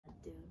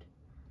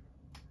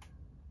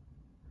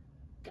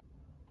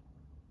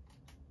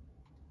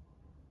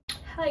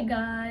Hi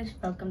guys,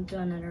 welcome to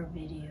another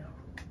video.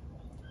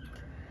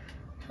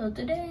 So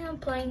today I'm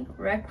playing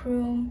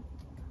Reacroon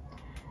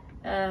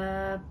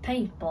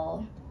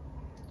paintball.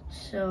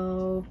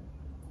 So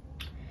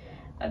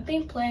I've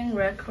been playing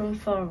Reacroon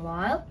for a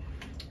while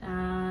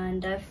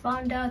and I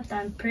found out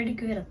I'm pretty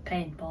good at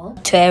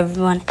paintball. To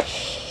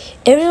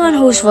everyone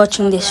who's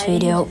watching this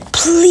video,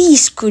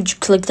 please could you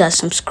click that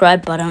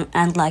subscribe button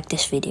and like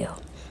this video.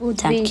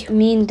 Thank you.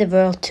 Mean the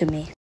world to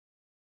me.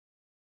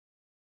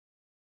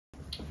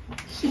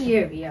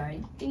 Here we are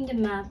in the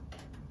map,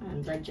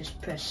 and let's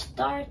just press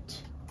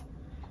start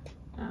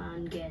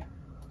and get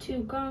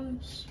 2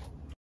 guns.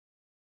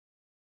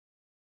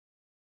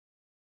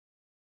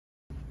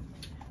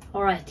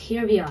 Alright,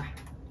 here we are.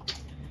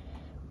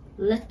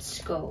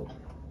 Let's go.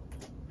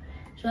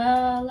 So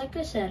like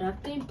I said,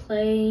 I've been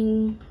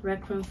playing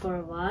Reacroon for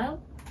a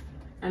while,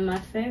 and my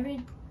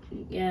favorite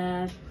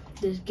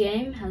this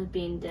game has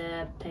been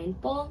the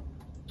paintball.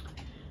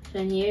 So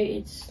in here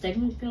it's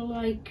technically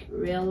like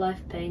real life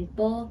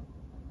paintball,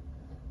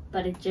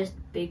 but it's just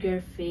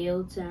bigger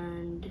fields,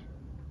 and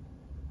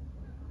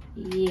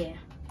yeah,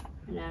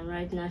 and I'm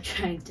right now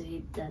trying to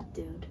hit that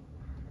dude.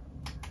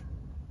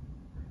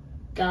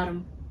 Got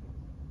him.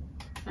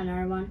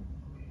 Another one.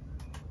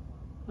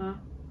 Huh?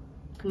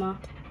 Come on.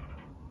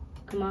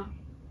 Come on.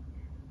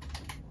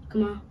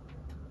 Come on.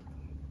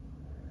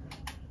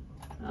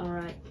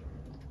 Alright.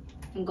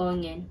 I'm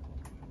going in.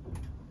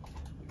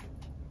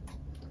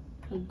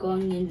 I'm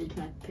going in with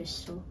my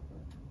pistol.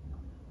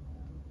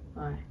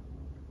 Alright.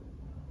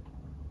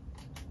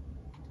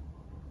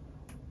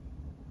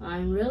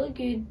 I'm really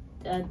good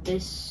at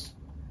this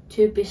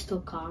 2-pistol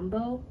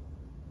combo,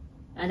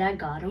 and I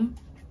got him,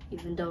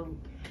 even though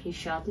he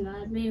shot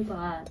at me,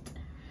 but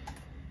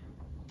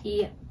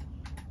yeah.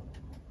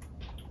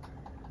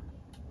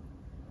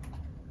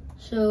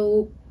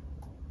 So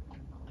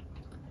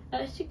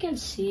as you can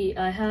see,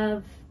 I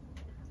have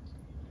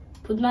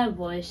put my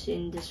voice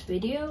in this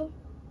video.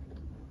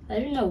 I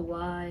don't know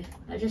why,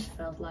 I just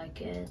felt like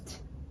it.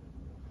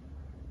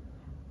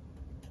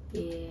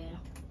 Yeah.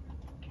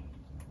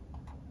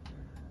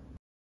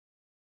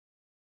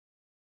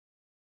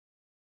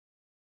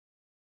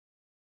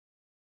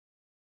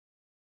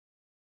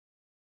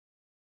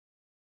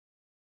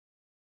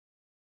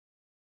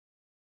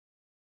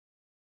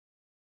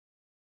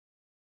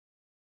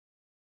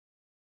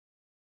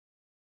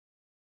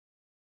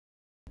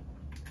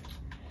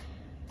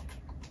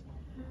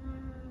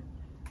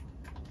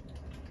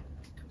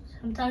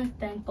 Sometimes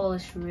paintball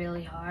is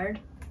really hard.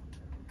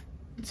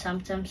 And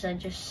sometimes I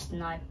just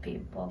snipe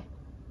people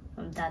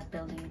from that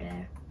building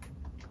there.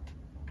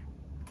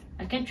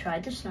 I can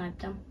try to snipe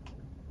them.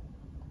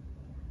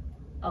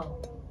 Oh,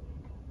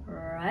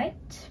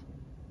 right.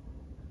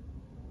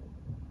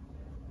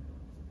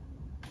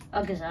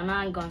 Okay, so now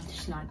I'm going to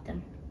snipe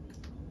them.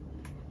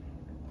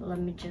 Let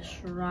me just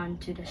run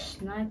to the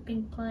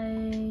sniping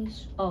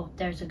place. Oh,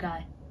 there's a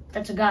guy.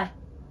 That's a guy.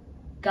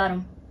 Got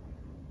him.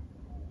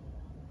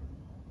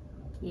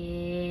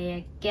 Yeah,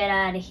 get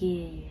out of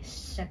here,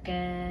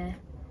 sucker.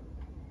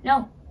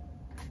 No.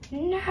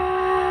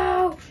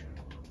 No!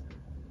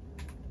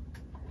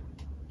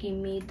 Give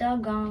me the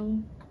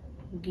gun.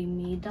 Give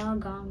me the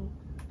gun.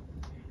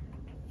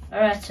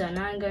 Alright, so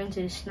now I'm going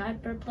to the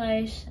sniper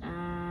place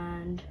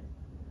and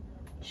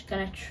just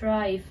gonna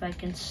try if I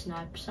can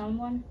snipe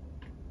someone.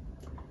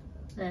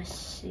 Let's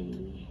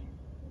see.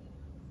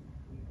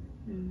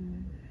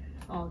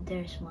 Oh,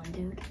 there's one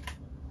dude.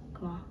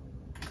 Come on.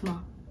 Come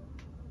on.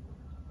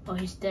 Oh,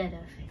 he's dead,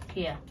 I think.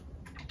 Yeah.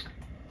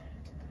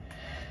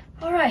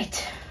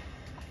 Alright.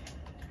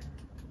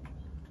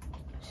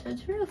 So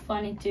it's really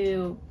funny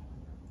to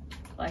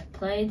like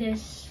play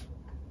this.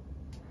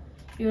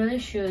 You really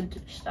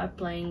should start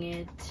playing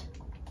it.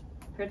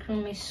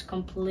 Reacroon is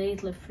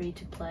completely free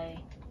to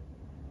play.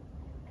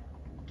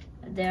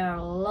 There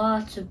are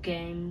lots of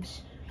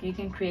games. You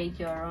can create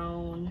your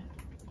own.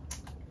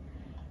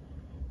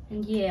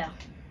 And yeah.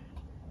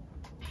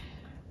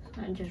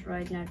 I'm just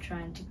right now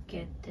trying to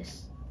get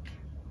this.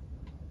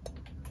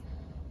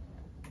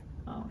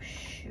 Oh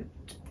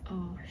shoot.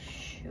 Oh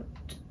shoot.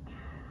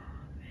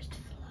 Where's the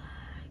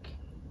flag?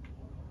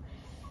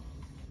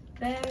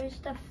 Where is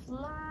the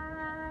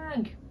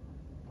flag?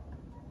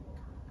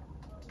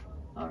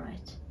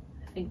 Alright.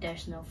 I think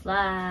there's no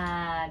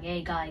flag.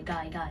 Hey guy.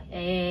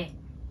 Hey.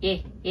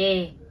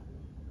 Yeah.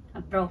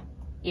 I'm pro.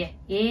 Yeah.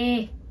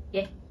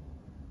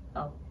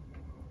 Oh.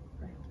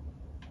 Right.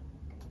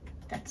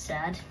 That's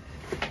sad.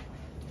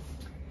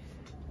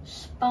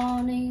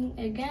 Spawning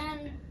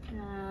again,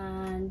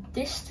 and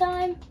this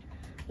time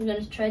I'm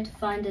gonna try to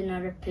find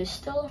another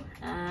pistol,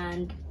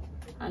 and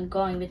I'm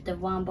going with the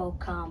wombo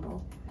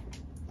combo.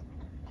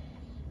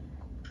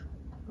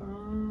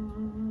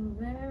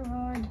 Where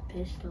are the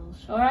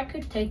pistols? Or I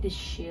could take this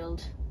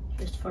shield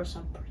just for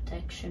some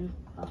protection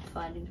while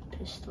finding the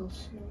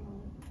pistols.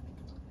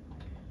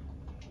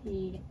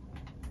 Yeah.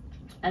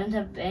 I don't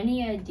have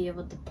any idea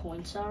what the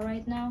points are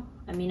right now.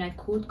 I mean, I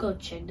could go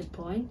check the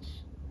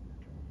points,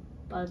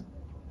 but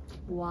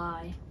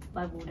why?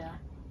 Why would I?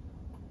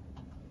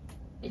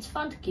 It's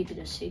fun to keep it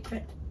a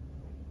secret.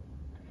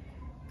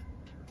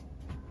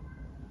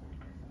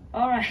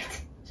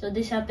 Alright, so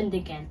this happened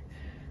again.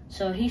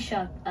 So he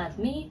shot at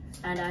me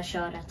and I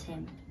shot at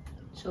him.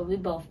 So we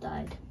both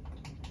died.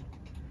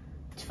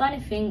 It's a funny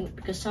thing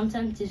because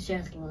sometimes it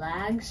just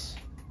lags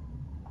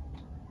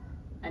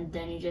and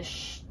then you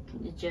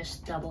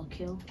just double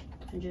kill.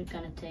 I'm just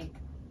gonna take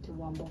the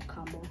one ball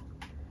combo.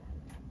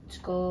 Let's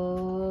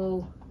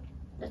go.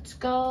 Let's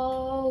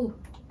go.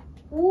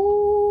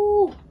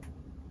 Woo!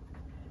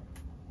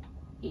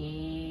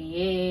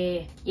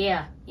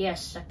 Yeah.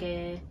 Yes,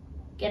 okay.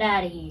 Get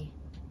out of here.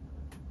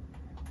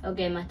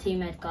 Okay, my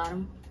teammate got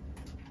him.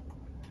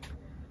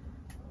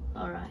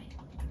 Alright.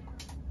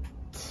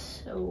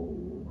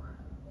 So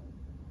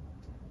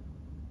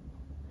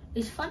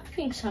it's fun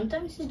thing,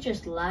 sometimes it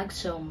just lags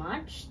so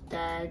much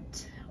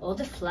that all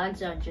the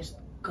flags are just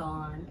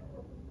gone.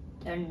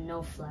 There are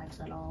no flags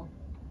at all.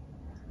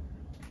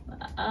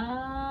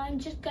 I'm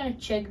just gonna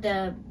check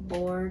the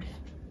board.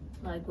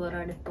 Like, what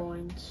are the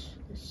points?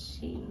 Let's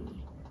see.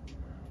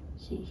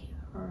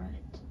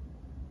 Alright.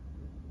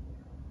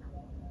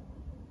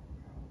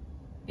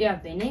 We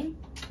are winning,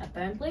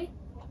 apparently.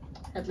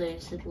 At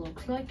least it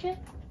looks like it.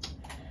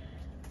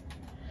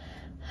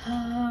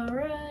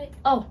 Alright.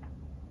 Oh,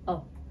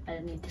 I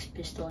don't need this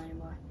pistol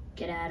anymore.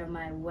 Get out of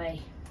my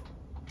way.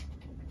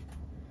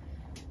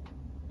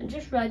 I'm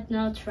just right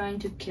now trying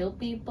to kill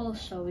people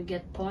so we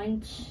get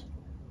points.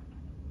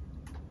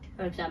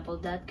 For example,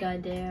 that guy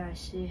there, I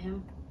see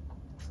him.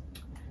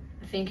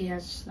 I think he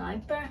has a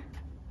sniper.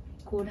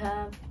 Could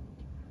have.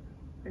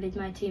 Or did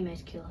my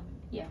teammate kill him?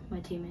 Yeah, my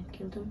teammate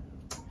killed him.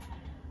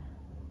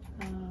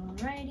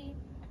 Alrighty.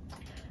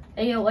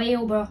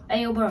 Ayo, bro.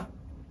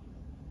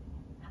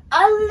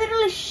 I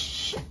literally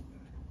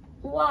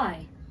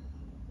Why?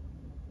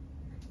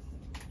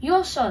 You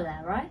all saw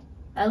that, right?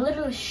 I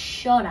literally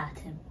shot at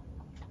him.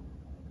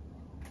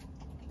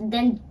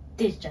 Then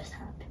this just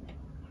happened.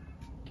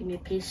 Give me a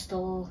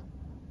pistol.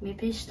 Where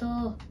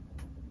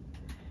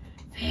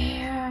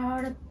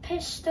are the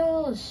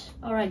pistols?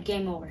 Alright,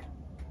 game over.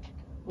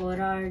 What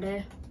are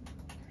they?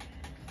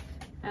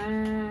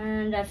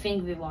 And I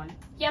think we won.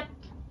 Yep,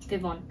 we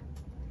won.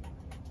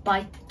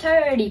 By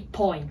 30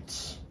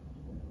 points.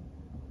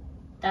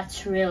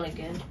 That's really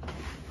good.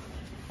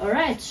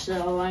 Alright,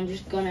 so I'm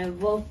just gonna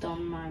vote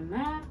on my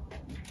map.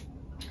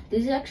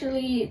 This is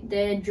actually,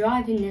 the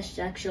driving is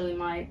actually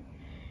my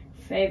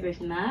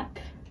favorite map.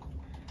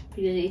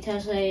 Because it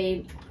has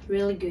a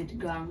really good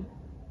gun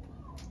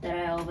that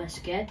I always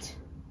get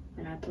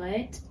when I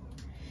play it.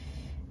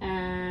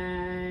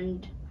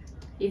 And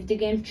if the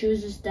game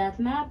chooses that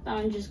map,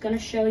 I'm just gonna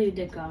show you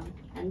the gun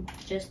and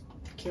just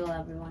kill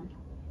everyone.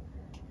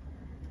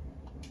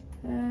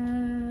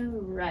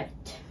 Right.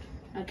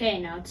 Okay,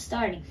 now it's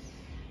starting.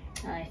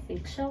 I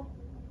think so.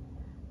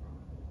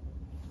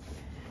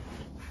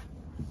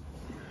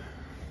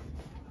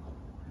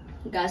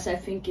 Guys, I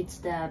think it's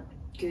the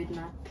good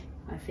map.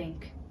 I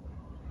think.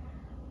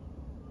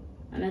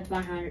 I'm at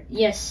 100.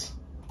 Yes,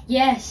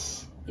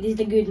 it is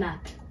the good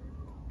map.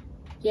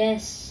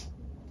 Yes,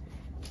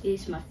 it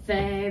is my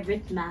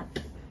favorite map.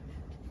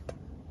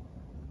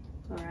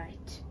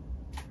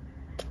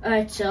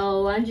 Alright,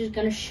 so I'm just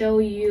gonna show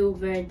you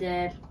where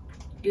the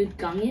good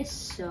gun is.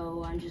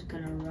 So I'm just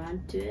gonna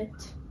run to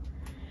it.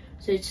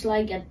 So it's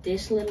like at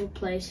this little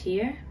place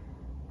here.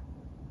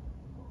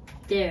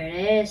 There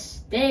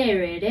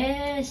it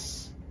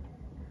is.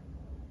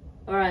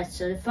 Alright,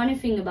 so the funny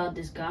thing about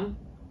this gun,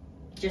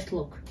 just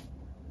look.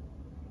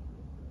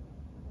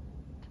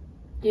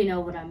 You know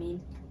what I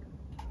mean?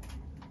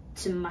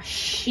 It's a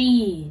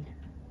machine.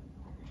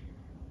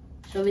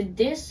 So with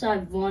this,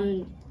 I've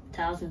won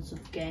thousands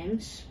of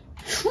games.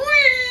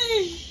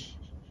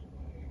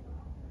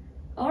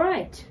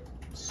 Alright,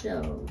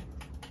 so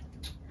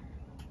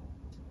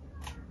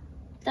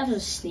that was a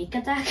sneak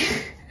attack.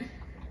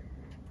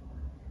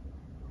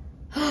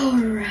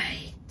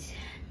 Alright.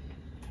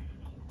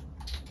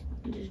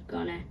 I'm just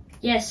gonna,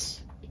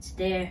 yes, it's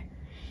there.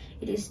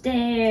 It is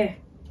there.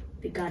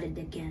 We got it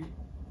again.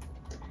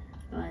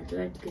 Alright,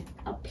 let's get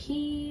up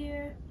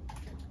here.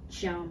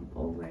 Jump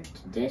over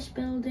to this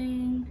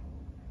building.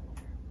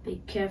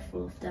 Be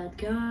careful of that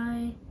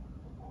guy.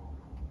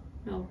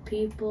 No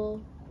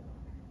people.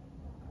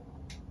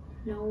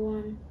 No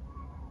one.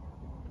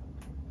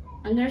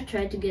 I'm gonna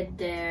try to get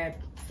their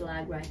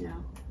flag right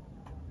now.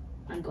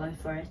 I'm going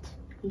for it.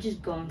 I'm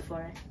just going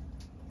for it.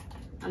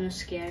 I'm not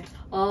scared.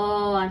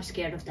 Oh, I'm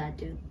scared of that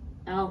dude.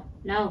 No.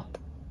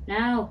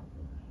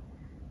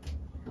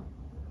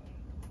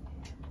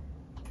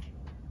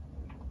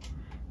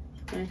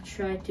 I'm gonna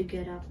try to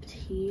get up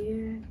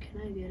here.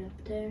 Can I get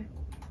up there?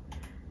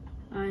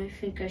 I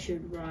think I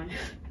should run.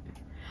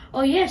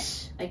 Oh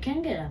yes, I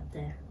can get up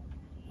there.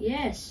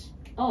 Yes.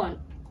 Oh, I've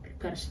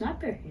got a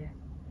sniper here.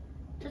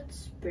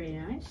 That's pretty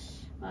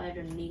nice. I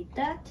don't need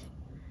that.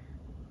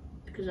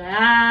 Because no,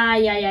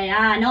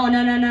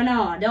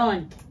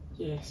 don't.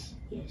 Yes.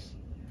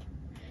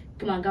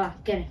 Come on,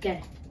 get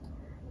it.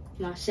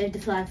 Come on, save the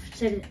flag,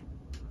 save it.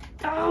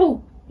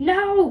 Oh,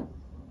 no.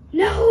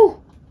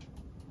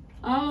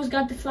 I almost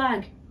got the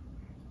flag.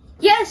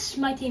 Yes,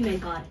 my teammate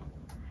got it.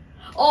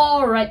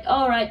 Alright,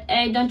 alright.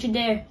 Hey, don't you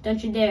dare.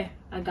 Don't you dare.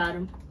 I got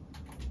him.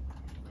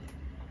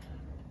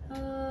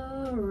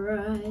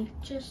 Alright,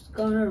 just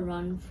gonna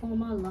run for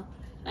my life.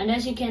 And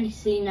as you can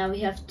see, now we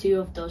have 2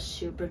 of those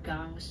super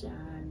guns.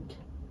 And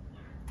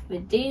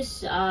with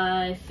this,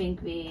 I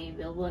think we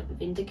will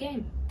win the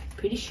game.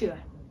 Pretty sure.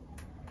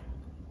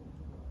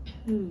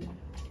 Is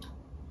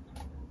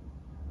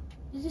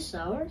this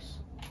ours?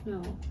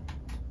 No.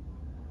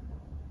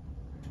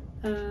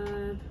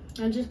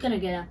 I'm just gonna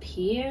get up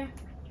here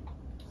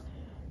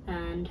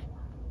and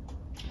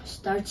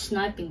start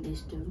sniping these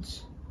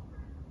dudes.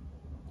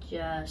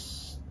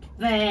 Just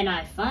when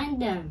I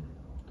find them.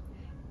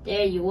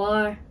 There you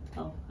are.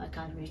 Oh, I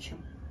can't reach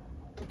them.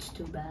 That's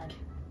too bad.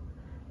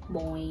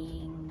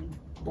 Boing,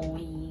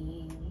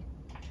 boing.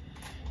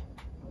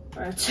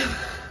 Alright, so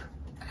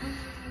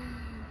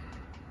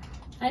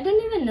I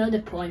don't even know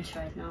the points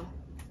right now.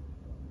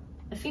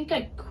 I think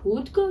I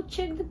could go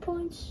check the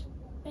points,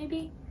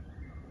 maybe.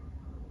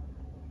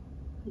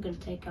 I'm gonna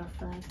take our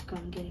flag. Go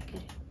on, get it, get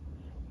it.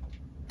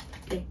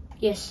 Okay,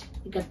 yes,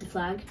 we got the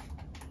flag.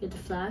 Get the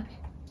flag.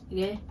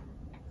 Okay.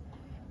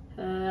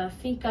 I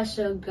think I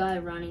saw a guy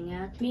running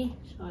at me,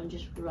 so I'm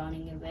just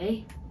running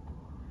away.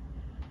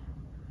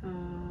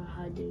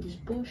 Hide in this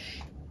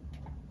bush.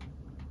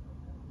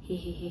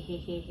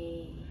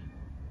 Hehehehehe.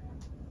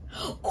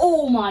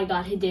 Oh my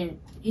god, he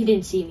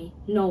didn't see me.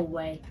 No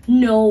way.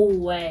 No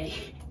way.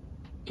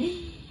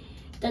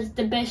 That's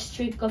the best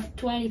trick of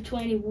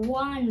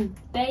 2021,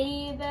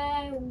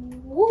 baby.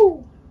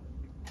 Woo.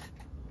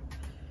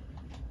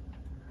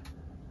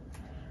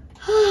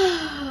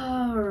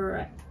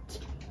 Alright.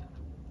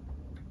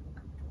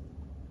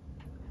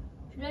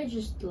 Should I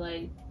just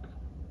like...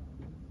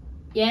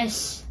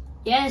 Yes.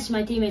 Yes,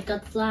 my teammate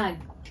got the flag.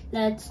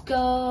 Let's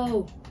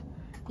go.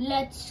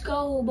 Let's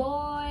go,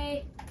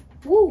 boy.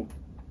 Woo.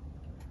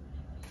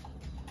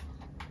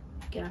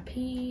 Get up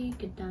here,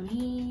 get down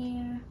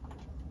here.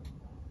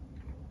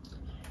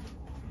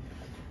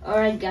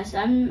 Alright guys,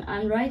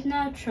 I'm right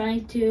now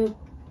trying to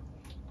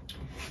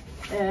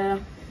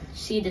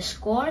see the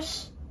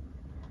scores,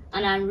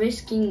 and I'm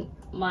risking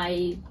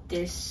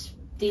these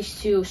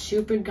 2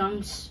 super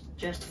guns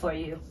just for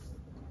you.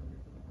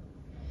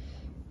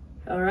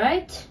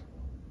 Alright.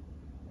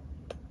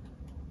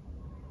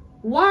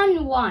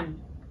 1-1.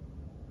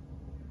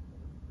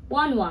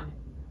 1-1.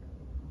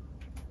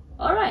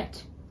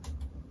 Alright.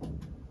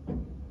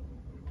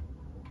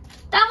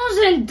 That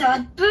wasn't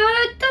that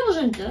bad. That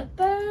wasn't that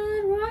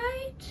bad,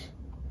 right?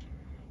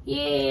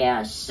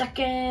 Yeah,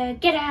 sucker.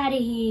 Get out of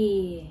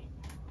here.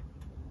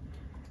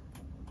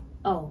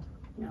 Oh,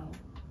 no.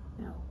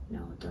 No,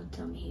 no. Don't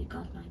tell me he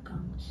got my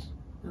guns.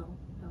 No,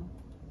 no.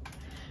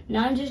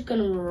 Now I'm just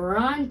gonna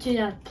run to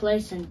that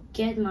place and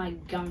get my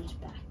guns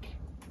back.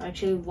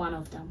 Actually, one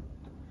of them.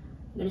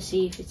 I'm gonna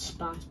see if it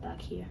spawns back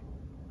here.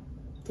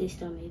 Please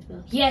tell me it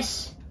will.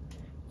 Yes!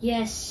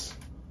 Yes!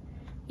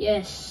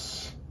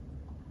 Yes!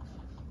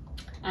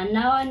 And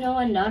now I know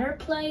another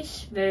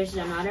place. There's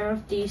another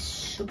of these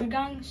super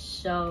guns,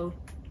 so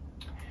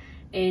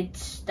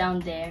it's down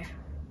there.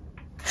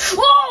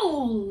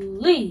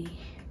 Holy!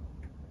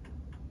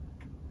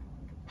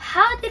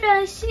 How did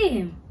I see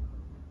him?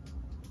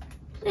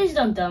 Please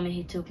don't tell me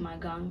he took my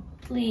gun.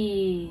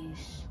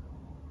 Please.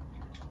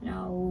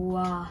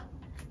 No.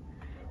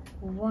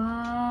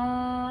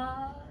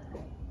 What?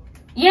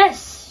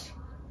 Yes!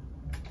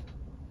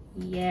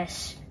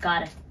 Yes.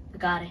 Got it. I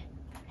got it.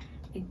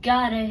 We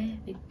got it.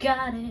 We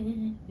got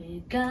it.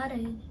 We got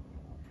it.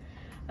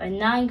 Alright,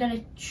 now I'm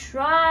gonna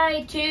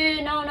try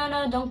to... No, no,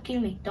 no. Don't kill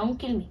me. Don't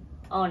kill me.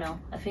 Oh no.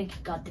 I think he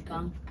got the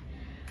gun.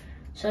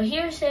 So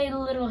here's a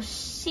little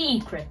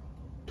secret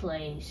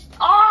place.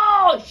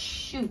 Oh,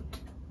 shoot.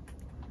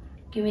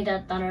 Give me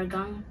that thunder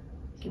gun.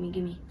 Give me,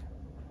 give me.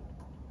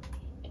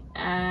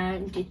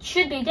 And it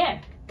should be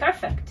there.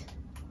 Perfect.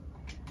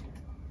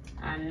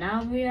 And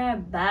now we are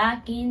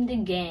back in the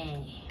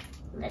game.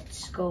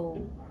 Let's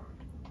go.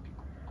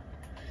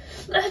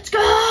 Let's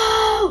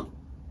go!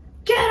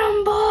 Get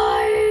him,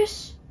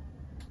 boys!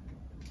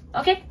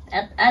 Okay,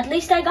 at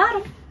least I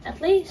got him. At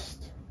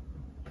least.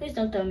 Please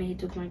don't tell me he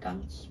took my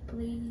guns.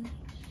 Please.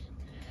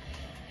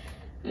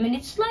 I mean,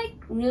 it's like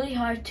really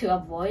hard to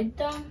avoid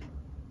them.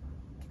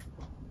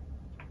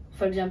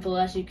 For example,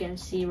 as you can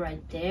see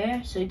right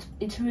there. So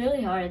it's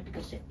really hard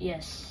because,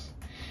 yes.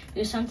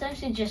 Because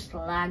sometimes it just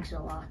lags a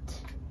lot.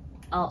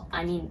 Oh,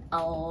 I mean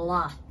a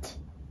lot.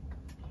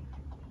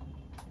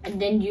 And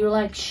then you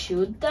like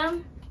shoot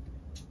them.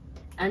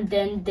 And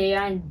then they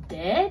aren't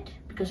dead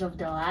because of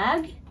the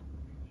lag.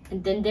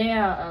 And then they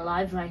are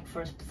alive like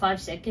for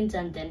 5 seconds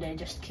and then they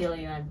just kill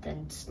you and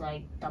then it's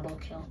like double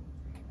kill.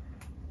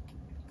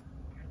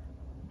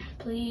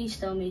 Please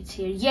tell me it's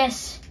here.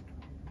 Yes!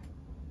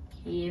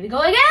 Here we go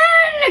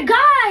again,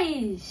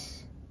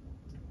 guys!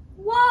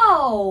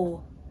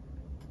 Whoa!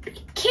 Be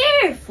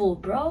careful,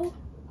 bro.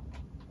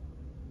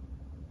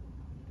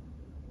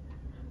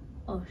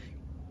 Oh,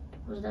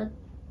 was that?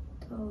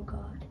 Oh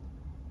God.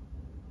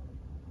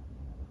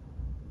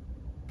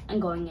 I'm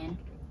going in.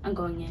 I'm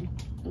going in.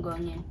 I'm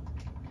going in.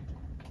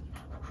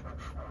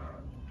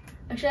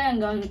 Actually, I'm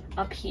going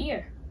up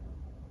here.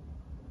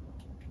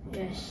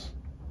 Yes.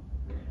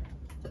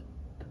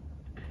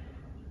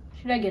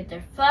 Should I get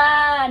there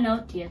fast?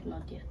 Not yet,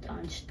 not yet.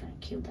 I'm just gonna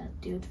kill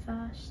that dude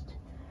fast.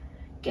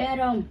 Get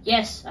him.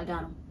 Yes, I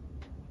got him.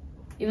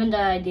 Even though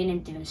I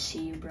didn't even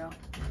see you, bro.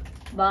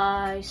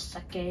 Bye,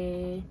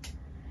 Sake.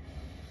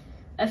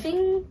 I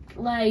think,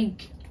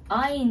 like,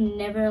 I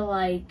never,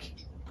 like,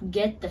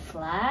 get the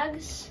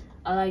flags.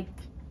 I, like,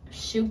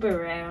 super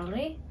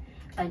rarely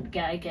I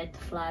get the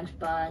flags,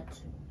 but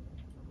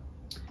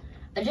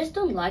I just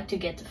don't like to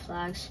get the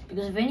flags.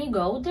 Because when you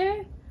go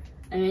there,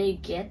 and when you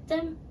get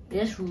them,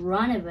 you just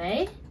run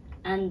away,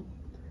 and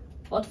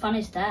what fun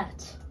is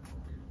that?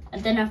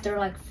 And then after,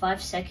 like,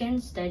 5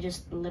 seconds, they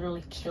just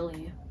literally kill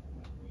you.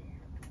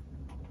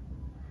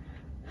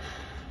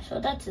 So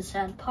that's the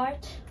sad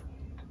part.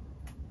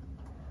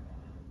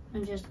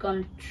 I'm just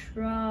gonna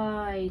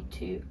try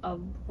to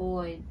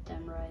avoid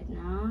them right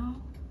now.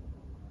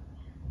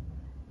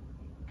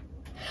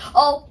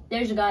 Oh,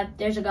 there's a guy,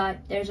 there's a guy,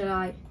 there's a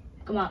guy.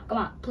 Come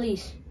on,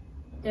 please.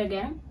 Did I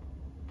get him?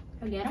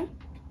 Did I get him?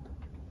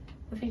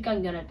 I think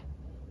I'm gonna...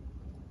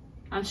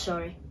 I'm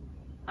sorry.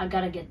 I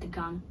gotta get the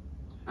gun.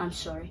 I'm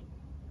sorry.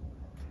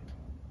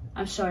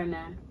 I'm sorry,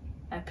 man.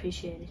 I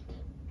appreciate it.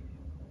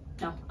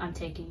 No, I'm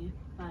taking you.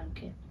 I don't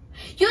care.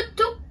 You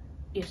took...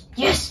 Yes,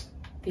 yes!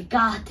 We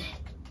got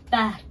it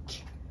back.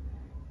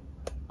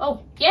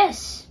 Oh,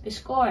 yes! We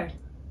scored.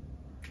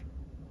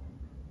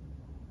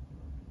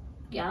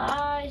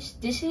 Guys,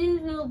 this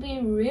will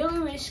be really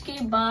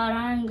risky, but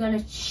I'm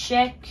gonna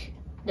check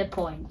the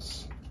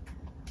points.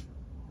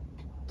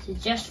 This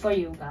is just for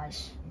you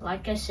guys.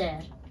 Like I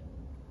said,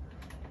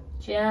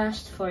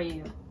 just for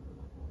you.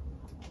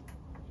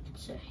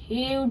 It's a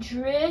huge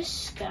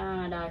risk,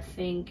 and I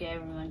think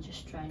everyone's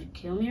just trying to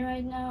kill me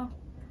right now.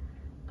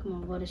 Come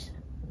on, what is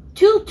that?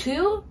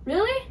 2-2?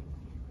 Really?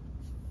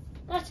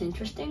 That's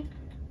interesting.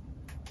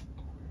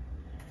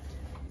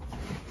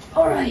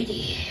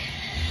 Alrighty.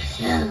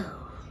 So,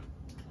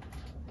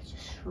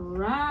 just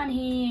run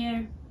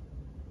here.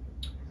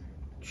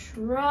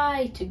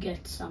 Try to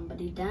get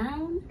somebody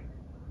down.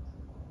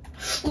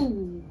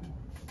 Ooh.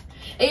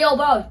 Hey, yo,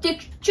 bro.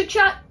 Trick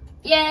shot.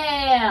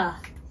 Yeah.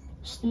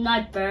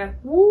 Sniper.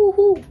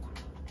 Woohoo.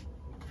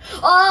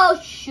 Oh,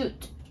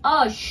 shoot.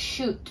 Oh,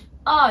 shoot.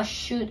 Oh,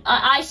 shoot.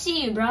 I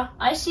see you, bro.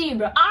 I see you,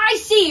 bro. I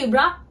see you,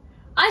 bro.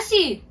 I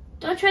see you.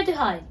 Don't try to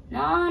hide.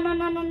 No,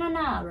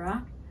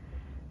 bro.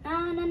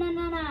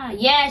 No.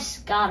 Yes,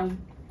 got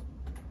him.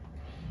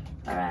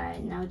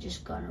 Alright, now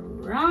just gonna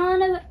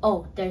run away.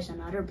 Oh, there's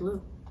another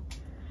blue.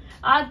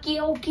 Aki.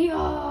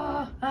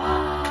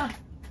 Ah.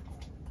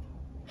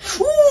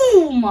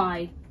 Oh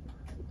my.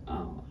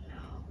 Oh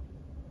no.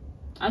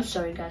 I'm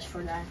sorry, guys,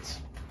 for that.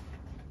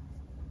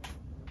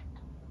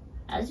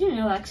 As you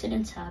know,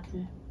 accidents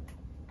happen.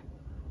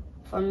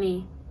 For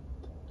me,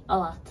 a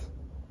lot.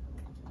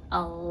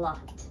 A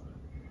lot.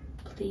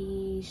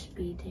 Please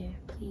be there,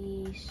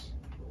 please.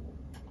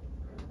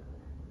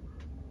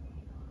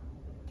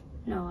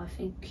 No, I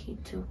think he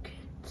took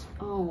it.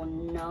 Oh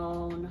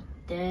no, not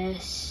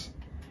this.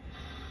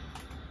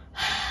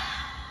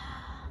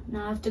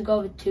 Now I have to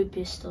go with 2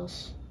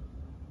 pistols.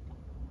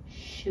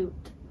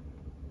 Shoot.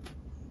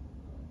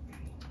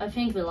 I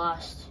think we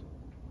lost.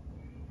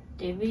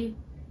 Did we?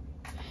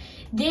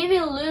 Did we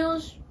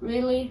lose?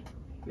 Really?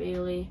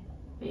 Really?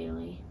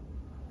 Did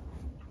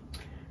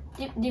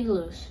we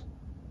lose?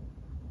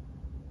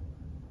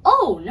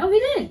 Oh, no we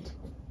didn't.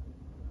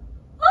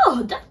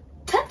 Oh,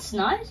 that's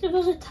nice. It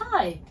was a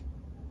tie.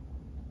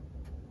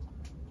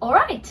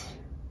 Alright.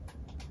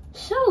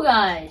 So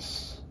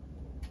guys,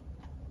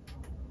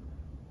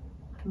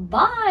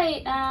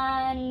 bye,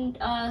 and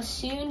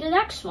see you in the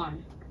next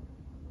one.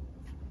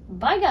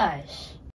 Bye guys.